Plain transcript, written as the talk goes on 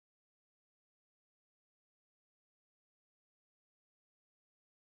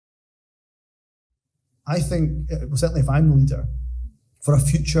I think, certainly if I'm the leader, for a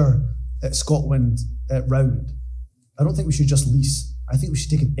future ScotWind round, I don't think we should just lease. I think we should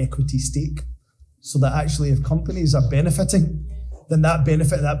take an equity stake so that actually if companies are benefiting, then that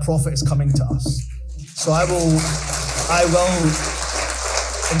benefit, that profit is coming to us. So I will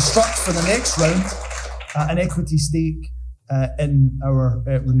instruct for the next round an equity stake in our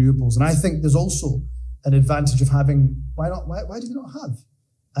renewables. And I think there's also an advantage of having, why do we not have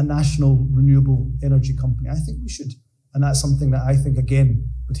a national renewable energy company? I think we should. And that's something that I think, again,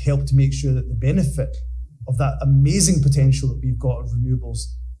 would help to make sure that the benefit of that amazing potential that we've got of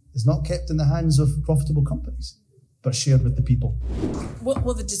renewables is not kept in the hands of profitable companies, but shared with the people.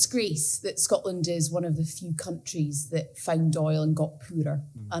 Well, the disgrace that Scotland is one of the few countries that found oil and got poorer,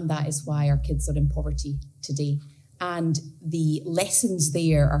 and that is why our kids are in poverty today. And the lessons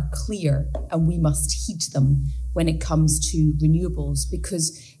there are clear, and we must heed them when it comes to renewables,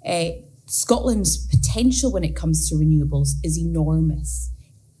 because Scotland's potential when it comes to renewables is enormous.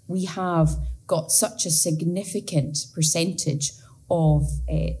 We have got such a significant percentage of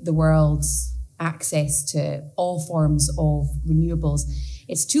the world's access to all forms of renewables.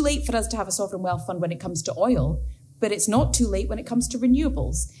 It's too late for us to have a sovereign wealth fund when it comes to oil, but it's not too late when it comes to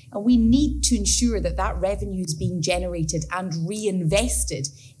renewables. And we need to ensure that that revenue is being generated and reinvested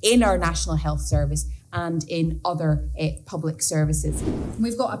in our National Health Service and in other public services.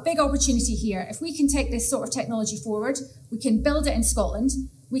 We've got a big opportunity here. If we can take this sort of technology forward, we can build it in Scotland,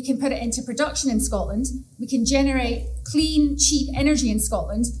 we can put it into production in Scotland, we can generate clean, cheap energy in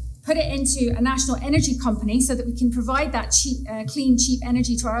Scotland, put it into a national energy company so that we can provide that clean, cheap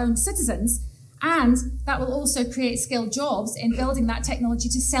energy to our own citizens. And that will also create skilled jobs in building that technology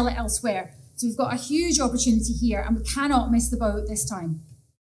to sell it elsewhere. So we've got a huge opportunity here and we cannot miss the boat this time.